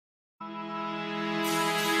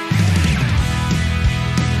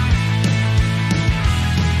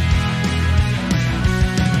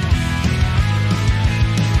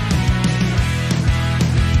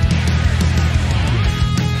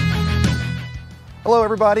Hello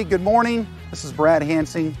everybody, good morning. This is Brad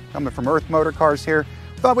Hansing, coming from Earth Motor Cars here.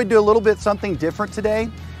 Thought we'd do a little bit something different today.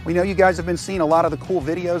 We know you guys have been seeing a lot of the cool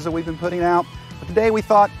videos that we've been putting out, but today we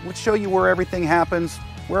thought we'd show you where everything happens,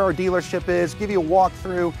 where our dealership is, give you a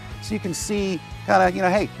walkthrough so you can see kind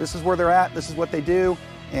of, hey, this is where they're at, this is what they do,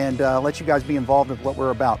 and let you guys be involved with what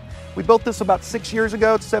we're about. We built this about 6 years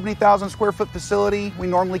ago. It's a 70,000 square foot facility. We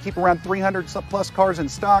normally keep around 300 plus cars in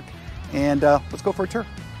stock, and let's go for a tour.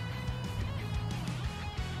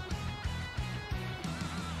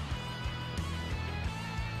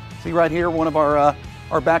 See right here, one of our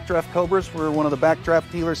backdraft Cobras. We're one of the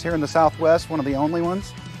backdraft dealers here in the Southwest, one of the only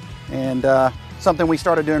ones. And something we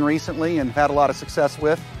started doing recently and had a lot of success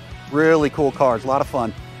with. Really cool cars, a lot of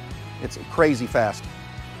fun. It's crazy fast.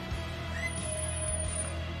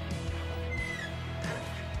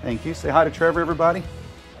 Thank you. Say hi to Trevor, everybody.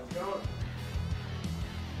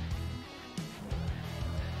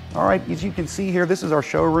 All right, as you can see here, this is our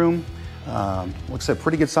showroom. Looks like a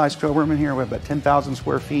pretty good sized showroom in here. We have about 10,000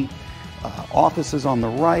 square feet. Offices on the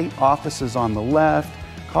right, offices on the left,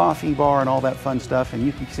 coffee bar and all that fun stuff. And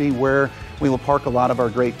you can see where we will park a lot of our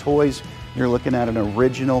great toys. You're looking at an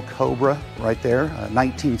original Cobra right there,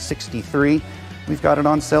 1963. We've got it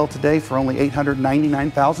on sale today for only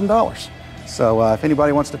 $899,000. So if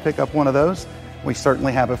anybody wants to pick up one of those, we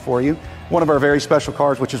certainly have it for you. One of our very special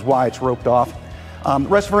cars, which is why it's roped off. The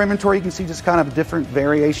rest of our inventory, you can see just kind of different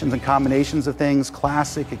variations and combinations of things,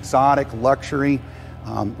 classic, exotic, luxury.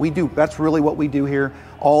 That's really what we do here.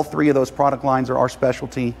 All three of those product lines are our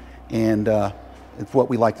specialty, and it's what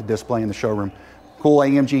we like to display in the showroom. Cool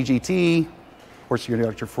AMG GT, of course you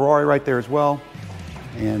got your Ferrari right there as well.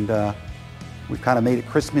 And we've kind of made it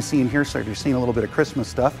Christmassy in here, so if you're seeing a little bit of Christmas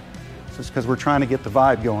stuff, it's just because we're trying to get the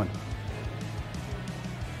vibe going.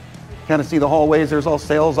 Kind of see the hallways, there's all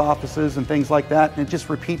sales offices and things like that, and it just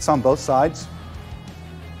repeats on both sides.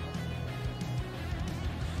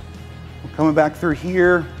 We're coming back through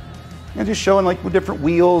here and just showing like the different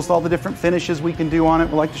wheels, all the different finishes we can do on it.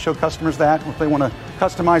 We like to show customers that if they want to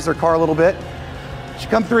customize their car a little bit. As you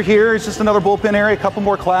come through here, it's just another bullpen area, a couple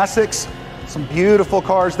more classics, some beautiful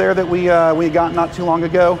cars there that we got not too long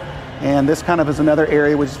ago. And this kind of is another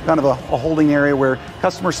area, which is kind of a holding area where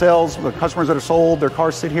customer sales, the customers that are sold, their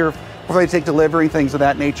cars sit here before they take delivery, things of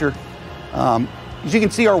that nature. As you can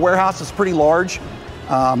see, our warehouse is pretty large.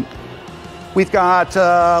 We've got,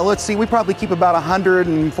 let's see, we probably keep about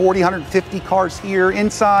 140, 150 cars here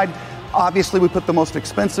inside. Obviously, we put the most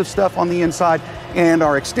expensive stuff on the inside, and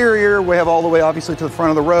our exterior, we have all the way obviously to the front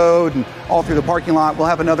of the road and all through the parking lot. We'll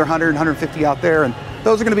have another 100, 150 out there, and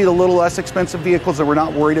those are going to be the little less expensive vehicles that we're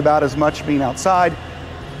not worried about as much being outside.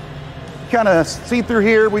 Kind of see through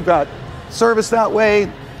here, we've got service that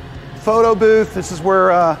way, photo booth. This is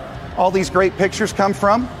where all these great pictures come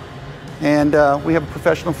from. And we have a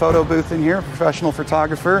professional photo booth in here, a professional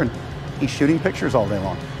photographer, and he's shooting pictures all day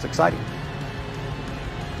long. It's exciting.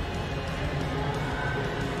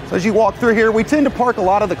 So as you walk through here, we tend to park a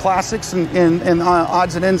lot of the classics and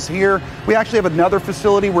odds and ends here. We actually have another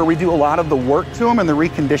facility where we do a lot of the work to them and the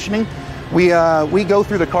reconditioning. We go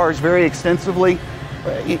through the cars very extensively.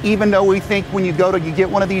 Even though we think when you get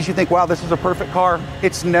one of these, you think, wow, this is a perfect car.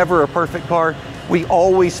 It's never a perfect car. We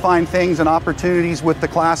always find things and opportunities with the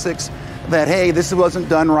classics that, hey, this wasn't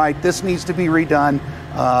done right. This needs to be redone.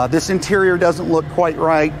 This interior doesn't look quite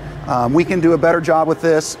right. We can do a better job with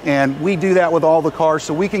this, and we do that with all the cars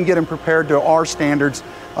so we can get them prepared to our standards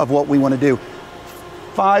of what we want to do.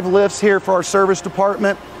 5 lifts here for our service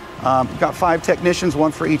department. We've got 5 technicians,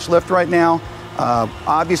 1 for each lift right now.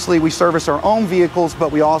 Obviously, we service our own vehicles,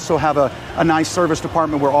 but we also have a nice service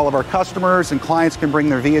department where all of our customers and clients can bring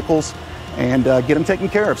their vehicles and get them taken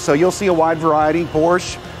care of. So you'll see a wide variety,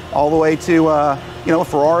 Porsche, all the way to a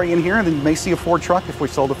Ferrari in here, and then you may see a Ford truck if we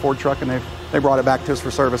sold a Ford truck and they brought it back to us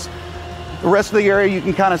for service. The rest of the area you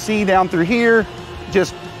can kind of see down through here,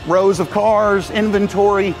 just rows of cars,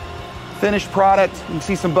 inventory, finished product. You can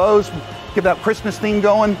see some bows, get that Christmas theme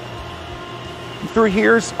going. Through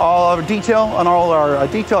here's all our detail, on all our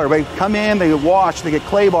detail. Everybody come in, they get washed, they get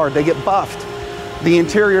clay barred, they get buffed. The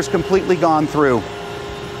interior's completely gone through.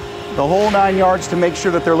 The whole 9 yards to make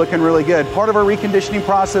sure that they're looking really good. Part of our reconditioning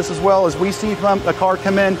process as well, as we see a car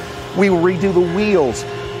come in, we will redo the wheels.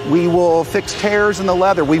 We will fix tears in the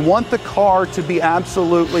leather. We want the car to be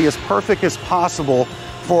absolutely as perfect as possible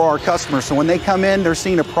for our customers. So when they come in, they're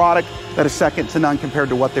seeing a product that is second to none compared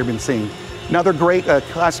to what they've been seeing. Another great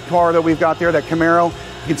classic car that we've got there, that Camaro.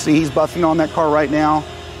 You can see he's buffing on that car right now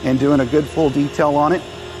and doing a good full detail on it.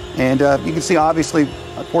 And you can see, obviously,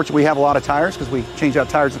 unfortunately, we have a lot of tires because we change out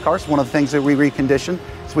tires in cars. One of the things that we recondition,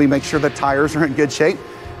 so we make sure the tires are in good shape.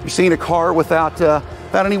 you're seeing a car without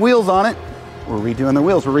any wheels on it, we're redoing the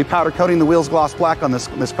wheels. We're repowder coating the wheels gloss black on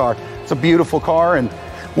this car. It's a beautiful car, and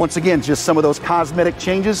once again, just some of those cosmetic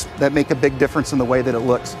changes that make a big difference in the way that it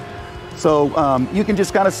looks. So you can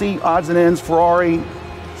just kind of see odds and ends, Ferrari,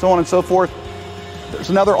 so on and so forth. There's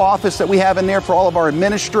another office that we have in there for all of our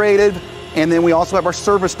administrative, and then we also have our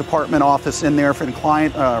service department office in there for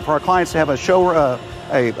our clients to have a show,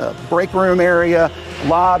 a break room area,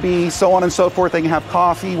 lobby, so on and so forth. They can have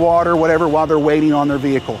coffee, water, whatever, while they're waiting on their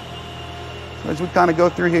vehicle. So as we kind of go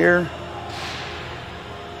through here,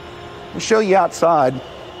 we'll show you outside.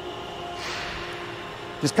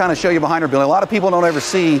 Just kind of show you behind our building. A lot of people don't ever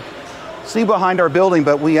see behind our building,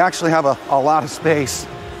 but we actually have a lot of space,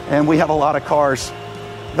 and we have a lot of cars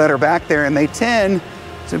that are back there, and they tend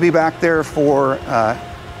to be back there for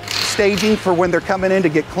staging for when they're coming in to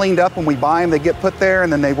get cleaned up. When we buy them, they get put there,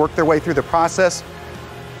 and then they work their way through the process.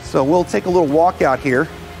 So we'll take a little walk out here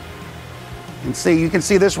and see. You can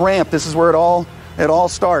see this ramp. This is where it all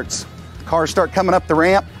starts. The cars start coming up the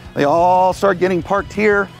ramp. They all start getting parked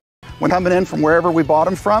here when coming in from wherever we bought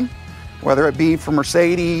them from, whether it be from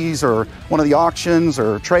Mercedes or one of the auctions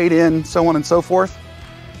or trade-in, so on and so forth.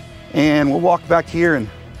 And we'll walk back here and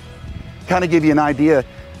kind of give you an idea.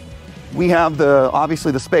 We have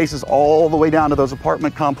obviously the spaces all the way down to those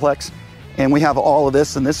apartment complex, and we have all of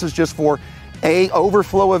this, and this is just for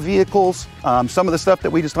overflow of vehicles, some of the stuff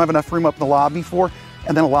that we just don't have enough room up in the lobby for,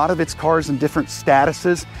 and then a lot of it's cars in different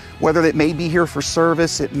statuses, whether it may be here for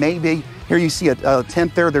service, it may be, here you see a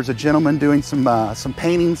tent there, there's a gentleman doing some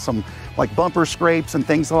painting, some like bumper scrapes and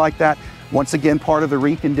things like that. Once again, part of the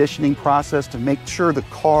reconditioning process to make sure the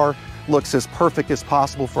car looks as perfect as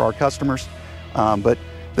possible for our customers. But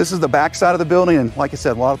this is the back side of the building, and like I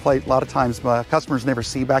said, a lot of times customers never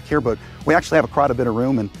see back here, but we actually have quite a bit of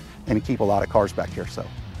room and keep a lot of cars back here. So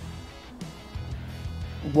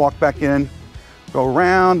walk back in, go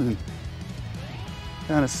around, and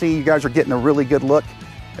kind of see. You guys are getting a really good look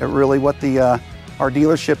at really what our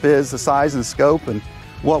dealership is, the size and scope, and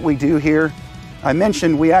what we do here. I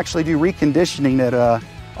mentioned we actually do reconditioning at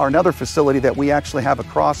our another facility that we actually have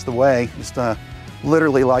across the way, just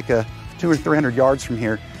literally like 200 or 300 yards from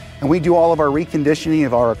here. And we do all of our reconditioning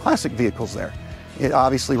of our classic vehicles there. It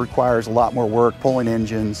obviously requires a lot more work, pulling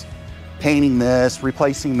engines, painting this,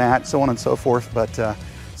 replacing that, so on and so forth. But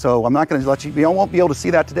so I'm not going to let you, won't be able to see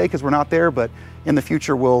that today because we're not there, but in the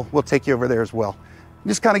future we'll take you over there as well.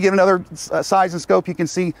 Just kind of give another size and scope. You can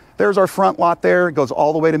see there's our front lot there. It goes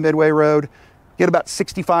all the way to Midway Road. Get about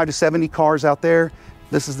 65 to 70 cars out there.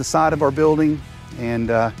 This is the side of our building. And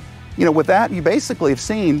you know, with that, you basically have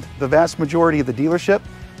seen the vast majority of the dealership.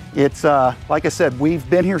 It's like I said, we've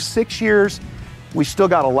been here 6 years. We still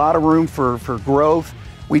got a lot of room for growth.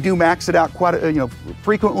 We do max it out quite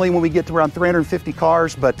frequently when we get to around 350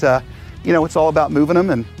 cars, but you know, it's all about moving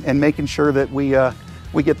them and making sure that we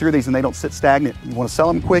get through these and they don't sit stagnant. You want to sell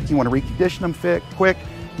them quick, you want to recondition them quick,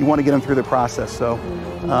 you want to get them through the process. So,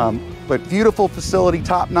 but beautiful facility,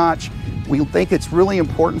 top notch. We think it's really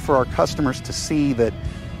important for our customers to see that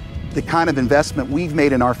the kind of investment we've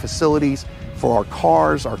made in our facilities for our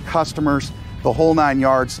cars, our customers, the whole 9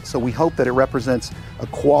 yards. So we hope that it represents a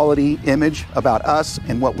quality image about us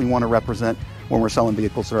and what we want to represent when we're selling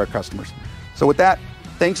vehicles to our customers. So with that,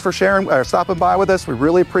 thanks for stopping by with us. We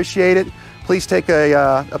really appreciate it. Please take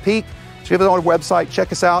a peek, check out our website,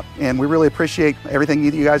 check us out, and we really appreciate everything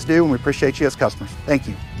you guys do, and we appreciate you as customers. Thank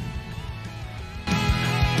you.